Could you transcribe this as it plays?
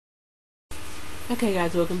Okay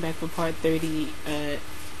guys, welcome back for part 30,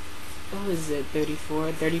 what was it,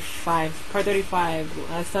 34, 35, part 35.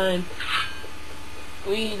 Last time,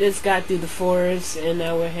 we just got through the forest, and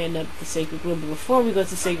now we're heading up the sacred room. But before we go to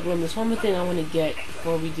the sacred room, there's one more thing I want to get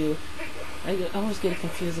before we do. I always get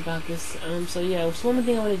confused about this, so yeah, there's one more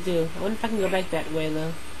thing I want to do. I wonder if I can go back that way,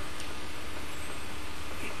 though.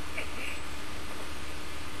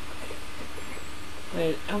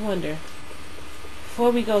 Wait, I wonder,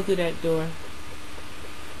 before we go through that door,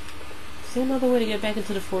 is there another way to get back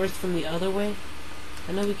into the forest from the other way?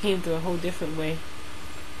 I know we came through a whole different way.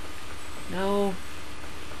 No.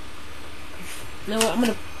 No, I'm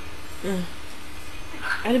gonna... I'm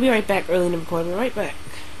gonna be right back early in the recording. Right back.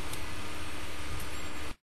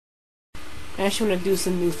 I actually want to do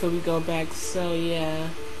some news before we go back, so yeah.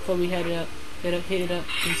 Before we hit it up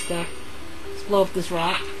and stuff. Let's blow up this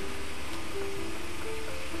rock.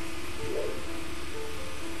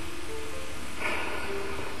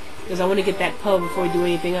 Because I want to get that pub before we do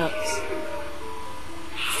anything else.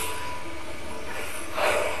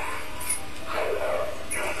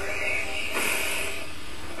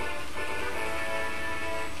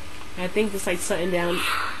 I think there's like something down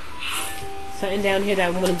here that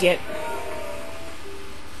I'm gonna get.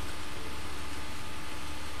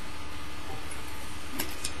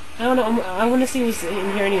 I don't know. I want to see what's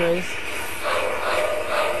in here, anyways.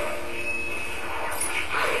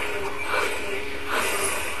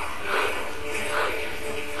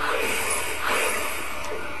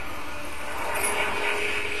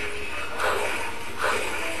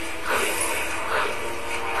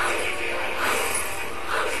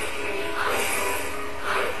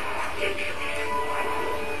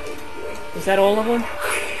 Is that all of them?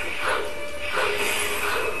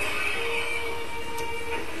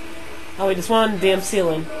 Oh wait, there's one on the damn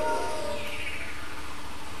ceiling.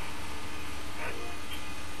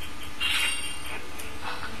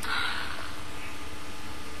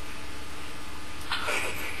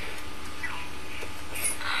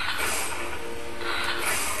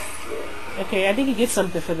 Okay, I think you get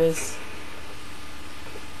something for this.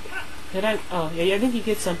 Did I? Oh, yeah, I think you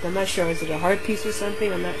get something. I'm not sure. Is it a heart piece or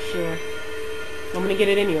something? I'm not sure. I'm gonna get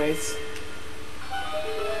it anyways.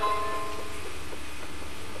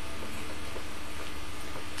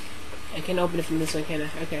 I can open it from this way, can I?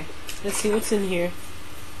 Okay. Let's see what's in here.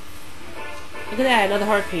 Look at that, another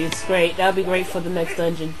heart piece. Great. That'll be great for the next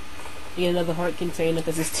dungeon. You get another heart container,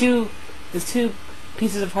 because there's two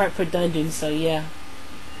pieces of heart per dungeon, so yeah.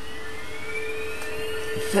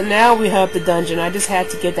 So now we have the dungeon. I just had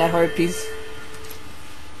to get that heart piece.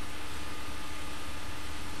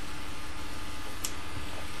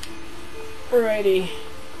 Alrighty,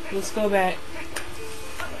 let's go back.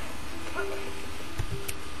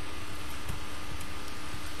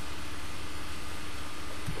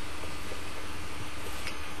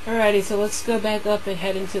 Alrighty, so let's go back up and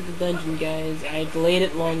head into the dungeon, guys. I delayed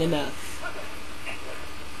it long enough.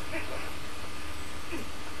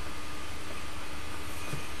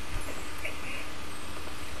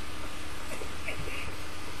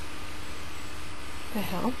 What the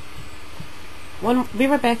hell? Be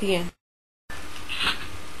right back again.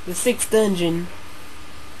 The 6th dungeon.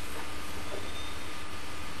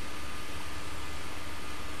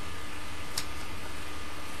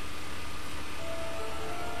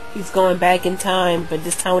 He's going back in time, but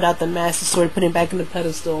this time without the master sword, putting him back in the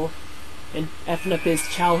pedestal and effing up his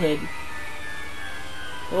childhood.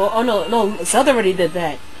 Well, oh no, Zelda already did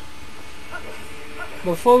that.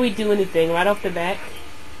 Before we do anything, right off the bat,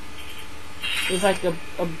 there's like a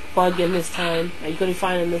bug in this time. Are you gonna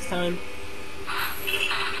find him this time?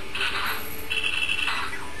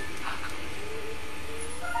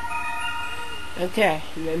 Okay,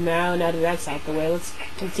 and now that that's out the way, let's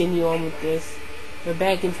continue on with this. We're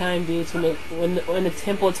back in time, dudes, when the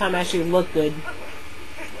Temple of Time actually looked good.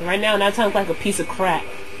 Right now time looks like a piece of crap.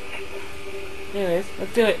 Anyways,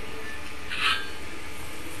 let's do it.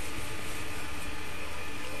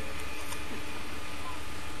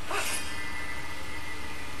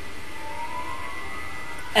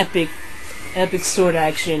 Epic sword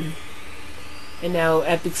action. And now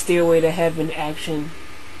epic stairway to heaven action.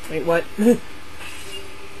 Wait, what?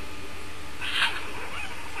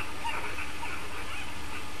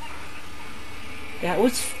 That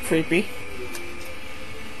was creepy.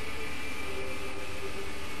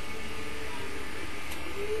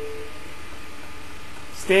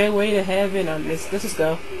 Stairway to heaven on this. Let's just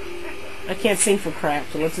go. I can't sing for crap,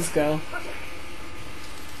 so let's just go.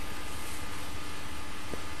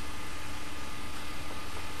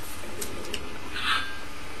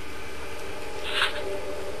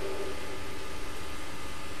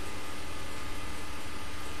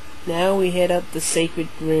 Now we head up the sacred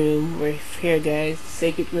room. We're here, guys.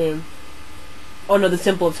 Sacred room. Oh no, the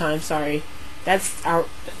Temple of Time. Sorry, that's our.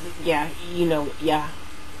 Yeah, you know. Yeah,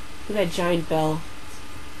 look at that giant bell.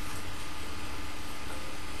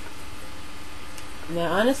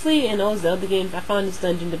 Now, honestly, in all Zelda games, I found this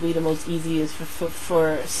dungeon to be the most easiest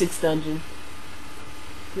for 6th dungeon.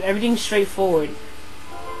 Everything's straightforward.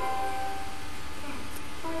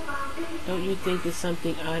 Don't you think there's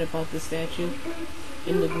something odd about the statue?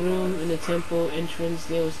 In the room, in the temple entrance,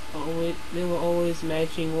 they were always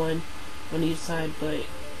matching one on each side, but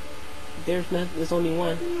there's only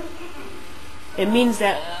one. It means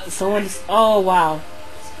that someone's. Oh wow!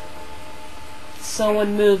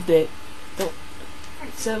 Someone moved it. Don't.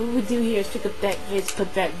 So what we do here is pick up that vase,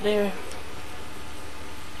 put that there,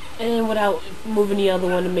 and without moving the other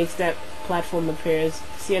one, it makes that platform appears.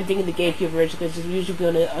 See, I'm thinking the GameCube version because it's usually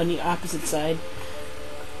be on the opposite side.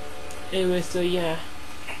 Anyway, so yeah,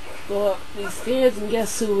 go up these stairs and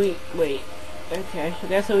guess who we wait. Okay,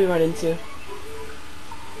 that's who we run into.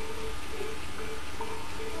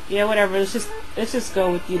 Yeah, whatever. Let's just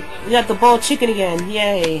go with you. We got the bald chicken again.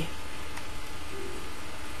 Yay!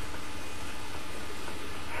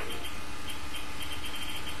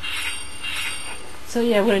 So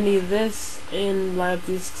yeah, we're gonna need this and light up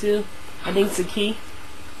these two. I think it's a key.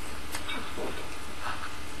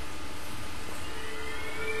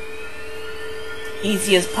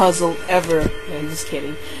 Easiest puzzle ever. No, I'm just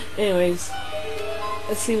kidding. Anyways,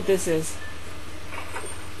 let's see what this is.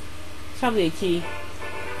 It's probably a key.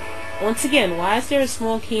 Once again, why is there a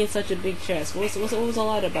small key in such a big chest? What was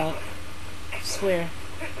all that about? I swear.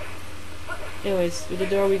 Anyways, through the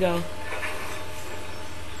door we go.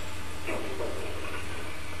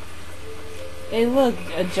 Hey look,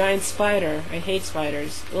 a giant spider. I hate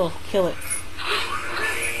spiders. Ugh, kill it.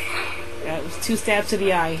 That was 2 stabs to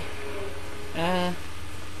the eye.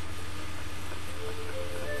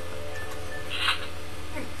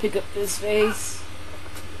 Pick up this vase.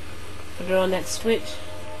 Put it on that switch.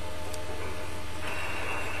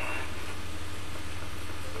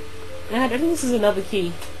 I think this is another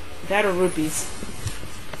key. That or rupees.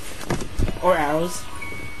 Or arrows.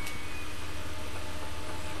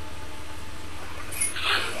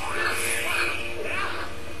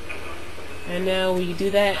 And now will you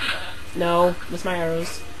do that? No, that's my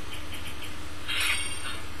arrows.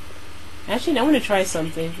 Actually, I want to try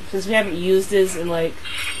something. Since we haven't used this in like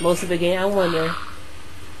most of the game, I wonder.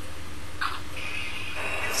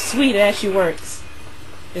 Sweet, it actually works.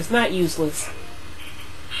 It's not useless.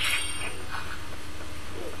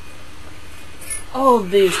 All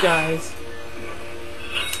of these guys.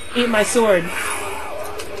 Eat my sword.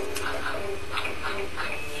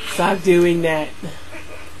 Stop doing that.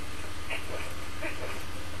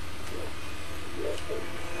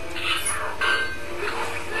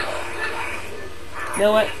 You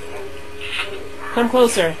know what? Come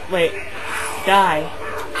closer. Wait. Die.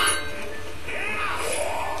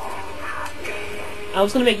 I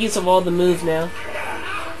was gonna make use of all the moves now.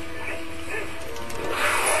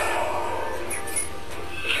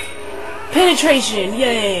 Penetration!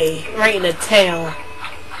 Yay! Right in the tail.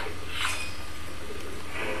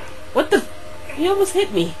 What the? He almost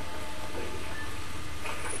hit me.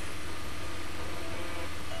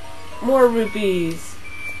 More rupees.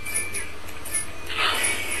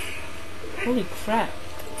 Holy crap.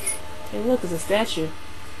 Hey look, it's a statue.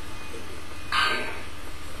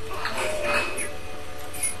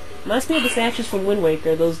 Reminds me of the statues from Wind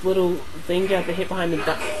Waker, those little things you have to hit behind the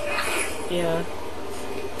yeah.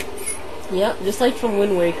 Yep, just like from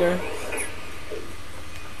Wind Waker.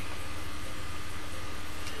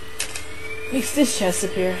 Makes this chest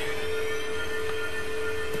appear.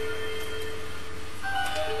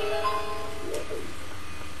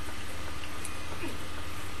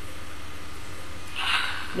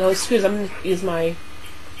 No, excuse, I'm gonna use my...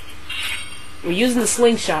 We're using the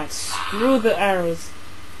slingshot. Screw the arrows.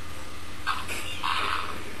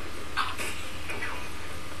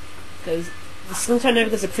 Because the slingshot never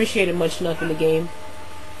gets appreciated much enough in the game.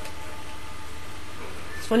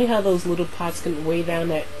 It's funny how those little pots can weigh down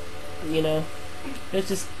that, you know. Let's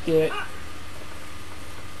just do it.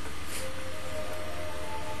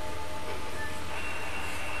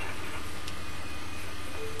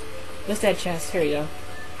 What's that chest? Here we go.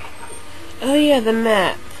 Oh yeah, the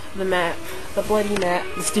map. The map. The bloody map.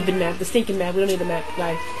 The stupid map. The stinking map. We don't need the map,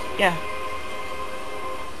 guys. Yeah.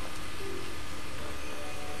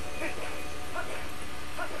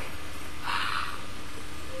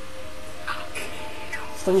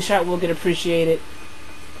 Slingshot will get appreciated.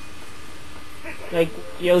 Like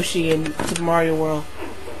Yoshi in Super Mario World.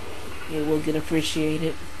 It will get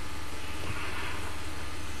appreciated.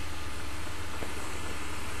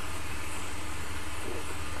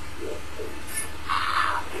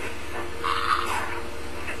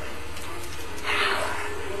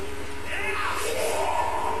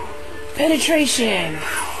 Penetration!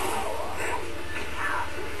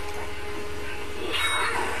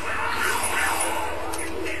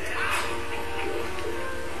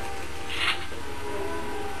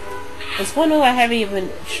 It's one who I haven't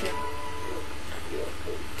even...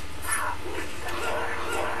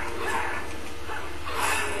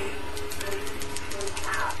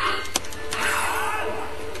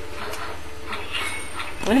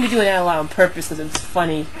 I'm gonna be doing that a lot on purpose because it's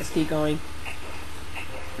funny. Let's keep going.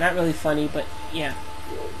 Not really funny, but yeah.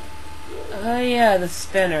 Oh yeah, the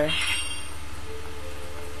spinner.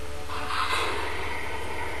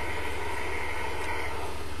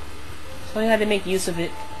 So I had to make use of it.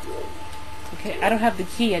 Okay, I don't have the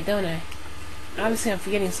key yet, don't I? Obviously I'm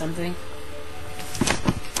forgetting something.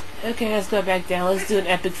 Okay, let's go back down. Let's do an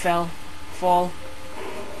epic fall.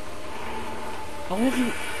 I wonder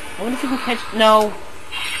if you can catch... No!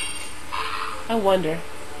 I wonder.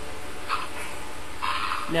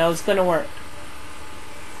 No, it's gonna work.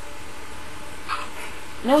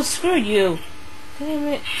 No, screw you! Damn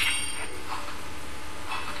it.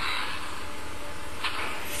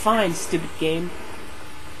 Fine, stupid game.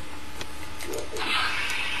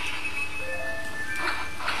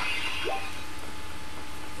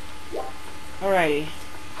 Alrighty.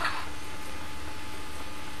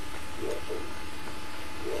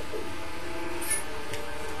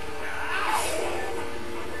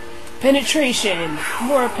 Penetration!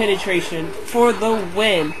 More penetration for the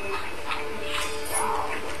win!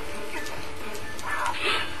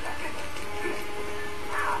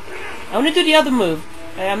 I want to do the other move.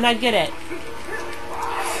 I'm not good at.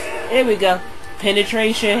 There we go.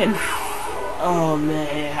 Penetration! Oh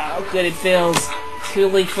man, how good it feels. To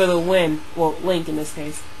Link for the win. Well, Link in this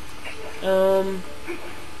case. I'm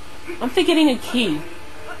forgetting a key.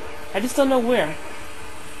 I just don't know where.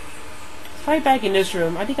 It's right back in this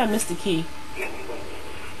room. I think I missed the key.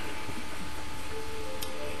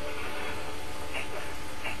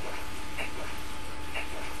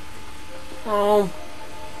 Oh.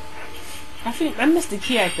 I missed the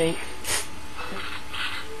key, I think.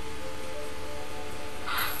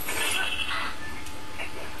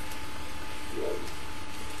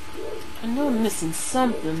 I know I'm missing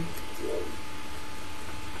something.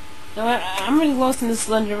 No, I'm really lost in this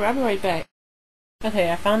Slender. I'll be right back.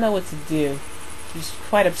 Okay, I found out what to do. It's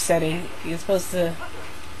quite upsetting. You're supposed to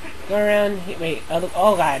go around... Wait,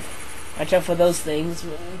 oh god. Watch out for those things.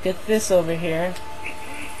 Get this over here.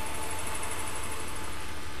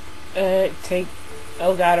 Take...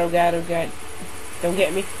 Oh god, oh god, oh god. Don't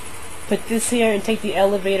get me. Put this here and take the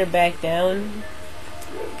elevator back down.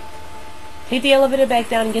 Take the elevator back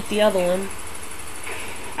down and get the other one.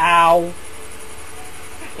 Ow.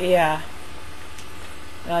 Yeah.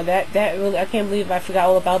 That really... I can't believe I forgot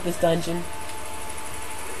all about this dungeon.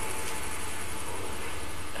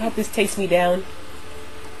 I hope this takes me down.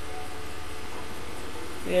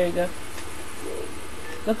 There you go.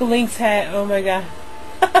 Look at Link's hat. Oh my god.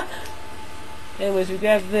 Anyways, we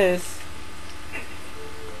grab this.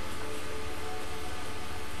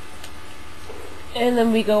 And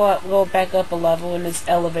then we go back up a level in this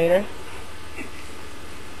elevator.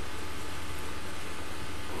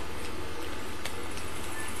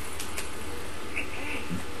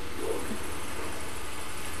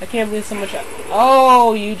 I can't believe so much.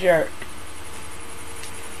 Oh, you jerk.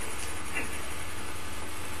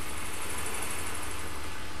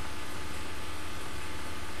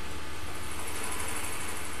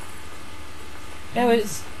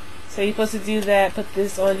 Anyways, so you're supposed to do that, put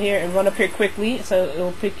this on here, and run up here quickly, so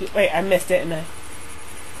it'll pick you. Wait, I missed it, didn't I?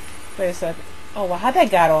 Wait a second. Oh, well, how'd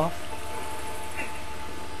that got off?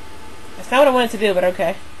 That's not what I wanted to do, but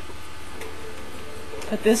okay.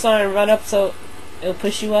 Put this on and run up so it'll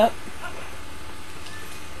push you up.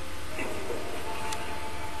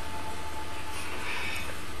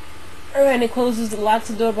 Alright, and it locks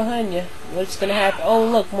the door behind you. What's gonna happen? Oh,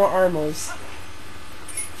 look, more armors.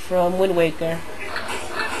 From Wind Waker.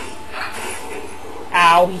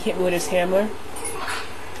 Ow, he hit me with his hammer.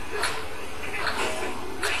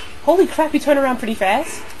 Holy crap, he turned around pretty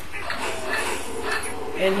fast.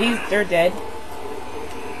 And they're dead.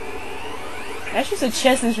 That's just a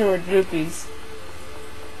chest in here with rupees.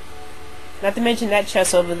 Not to mention that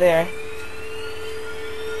chest over there.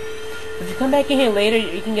 If you come back in here later,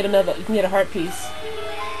 you can get a heart piece.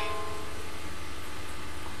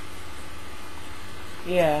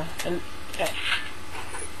 Yeah, and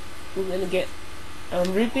we're gonna get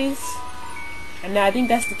rupees. And now I think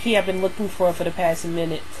that's the key I've been looking for the past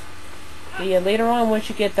minute. But yeah, later on, once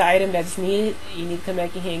you get the item that's needed, you need to come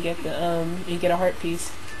back in here and get the you get a heart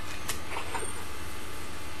piece.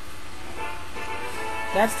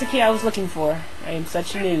 That's the key I was looking for. I am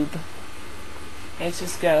such a noob. Let's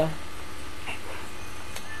just go.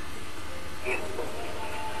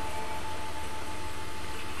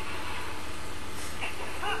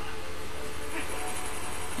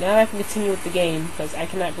 Now I can continue with the game, because I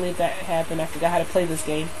cannot believe that happened. I forgot how to play this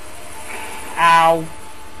game. Ow.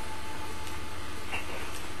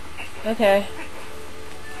 Okay.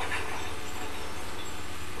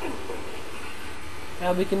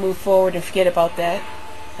 Now we can move forward and forget about that.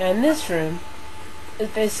 Now in this room,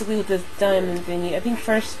 it's basically with this diamond thingy. I think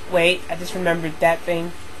first... Wait, I just remembered that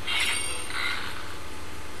thing.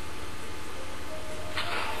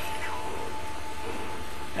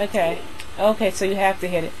 Okay. Okay, so you have to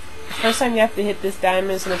hit it. The first time you have to hit this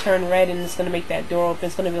diamond, it's going to turn red and it's going to make that door open.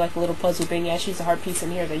 It's going to be like a little puzzle thing. Actually, it's a hard piece in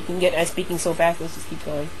here that you can get. I'm speaking so fast, let's just keep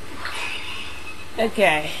going.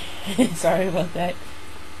 Okay. Sorry about that.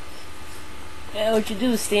 Now what you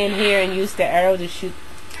do is stand here and use the arrow to shoot.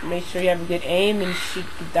 Make sure you have a good aim and shoot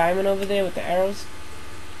the diamond over there with the arrows.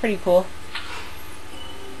 Pretty cool.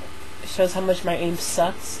 It shows how much my aim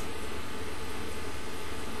sucks.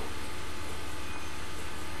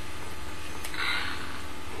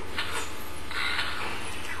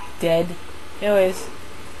 Dead. Anyways.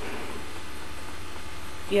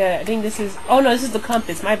 Yeah, I think this is... Oh no, this is the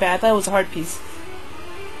compass. My bad. I thought it was a hard piece.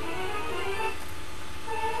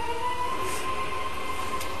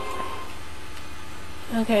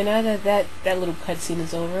 Okay, now that that little cutscene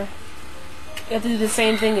is over, you have to do the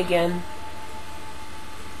same thing again.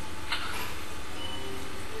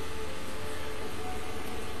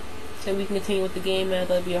 So we can continue with the game. I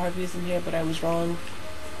thought it'd be a hard piece in here, but I was wrong.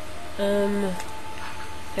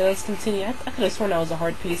 Okay, let's continue. I could have sworn that was a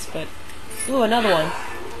hard piece, but... Ooh, another one.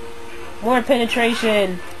 More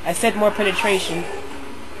penetration! I said more penetration.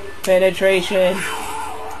 Penetration!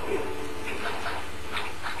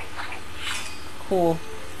 Cool.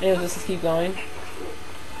 Anyways, let's just keep going.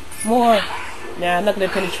 More! Nah, I'm not gonna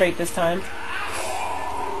penetrate this time.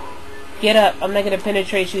 Get up! I'm not gonna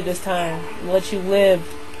penetrate you this time. I'm gonna let you live.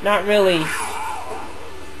 Not really.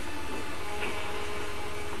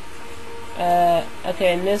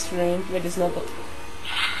 Okay, in this room, wait, there's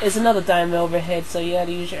another diamond overhead, so you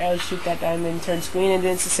gotta use your arrow to shoot that diamond and turn screen, and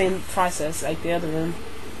then it's the same process like the other room.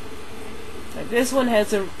 Like this one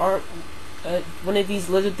has one of these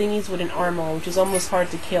lizard thingies with an arm on, which is almost hard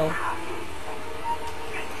to kill.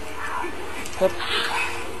 But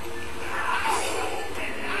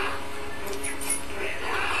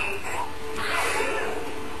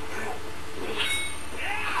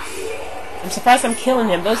I'm surprised I'm killing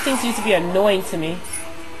him. Those things used to be annoying to me.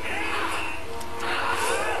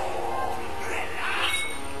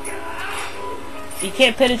 You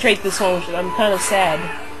can't penetrate this one, which I'm kind of sad.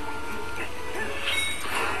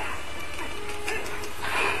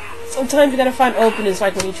 Sometimes you gotta find openings,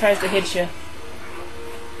 like when he tries to hit you.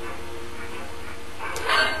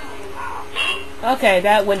 Okay,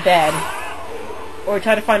 that went bad. Or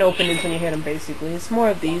try to find openings when you hit him, basically. It's more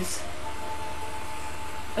of these.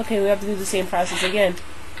 Okay, we have to do the same process again.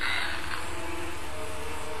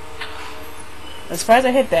 I'm surprised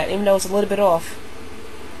I hit that, even though it's a little bit off.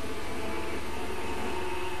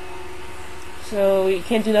 So, you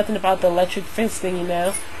can't do nothing about the electric fence thingy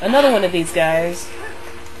now. Another one of these guys.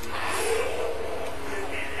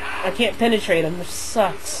 I can't penetrate him, which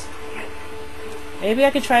sucks. Maybe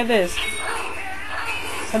I could try this.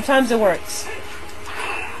 Sometimes it works.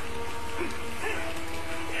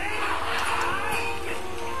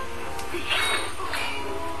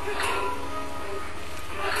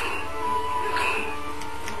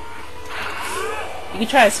 You can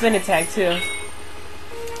try a spin attack too.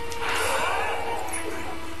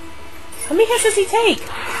 How many hits does he take?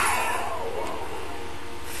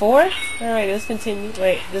 4? Alright, let's continue.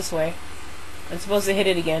 Wait, this way. I'm supposed to hit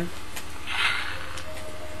it again.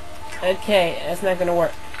 Okay, that's not gonna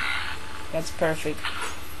work. That's perfect.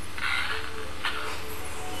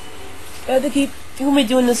 I have to keep... You're gonna be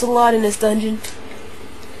doing this a lot in this dungeon.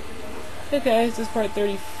 Okay, this is part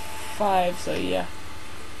 35, so yeah.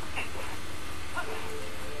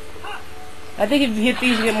 I think if you hit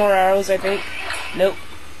these, you get more arrows, I think. Nope.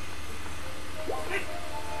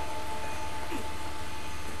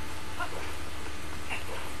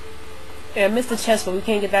 Yeah, I missed the chest, but we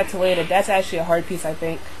can't get that till later. That's actually a hard piece, I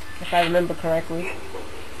think, if I remember correctly.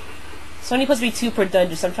 It's only supposed to be 2 per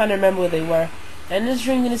dungeon, so I'm trying to remember where they were. And in this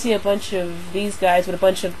room, you're going to see a bunch of these guys with a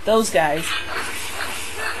bunch of those guys.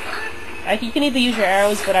 Like, you can either use your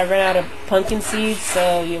arrows, but I ran out of pumpkin seeds,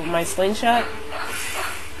 so my slingshot.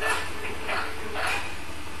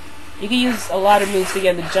 You can use a lot of moves to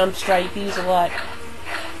get the jump strike. You can use a lot.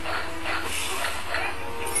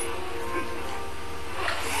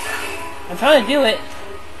 I'm trying to do it.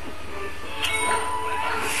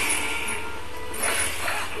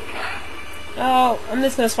 Oh, I'm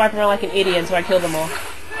just gonna swipe around like an idiot until I kill them all.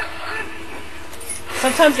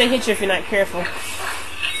 Sometimes they hit you if you're not careful.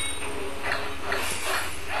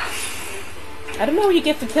 I don't know what you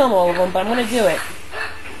get to kill all of them, but I'm gonna do it.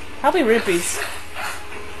 Probably rupees.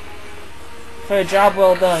 For a job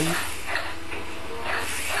well done.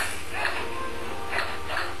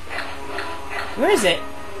 Where is it?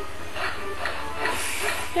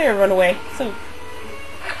 There, run away. So...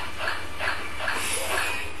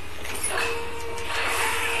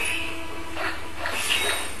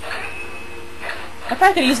 I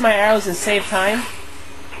probably could use my arrows and save time.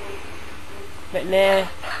 But nah.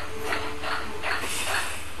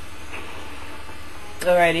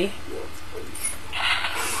 Alrighty.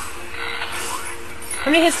 How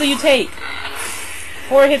many hits do you take?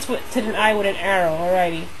 4 hits to the eye with an arrow.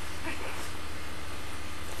 Alrighty.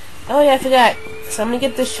 Oh yeah, I forgot. So I'm gonna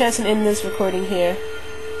get this chest and end this recording here.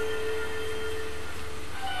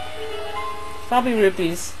 Probably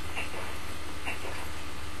rupees.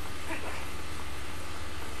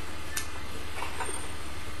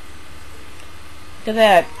 Look at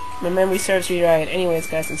that. My memory serves me right. Anyways,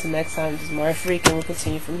 guys, until next time, this is more Freak, and we'll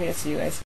continue from here. See you guys.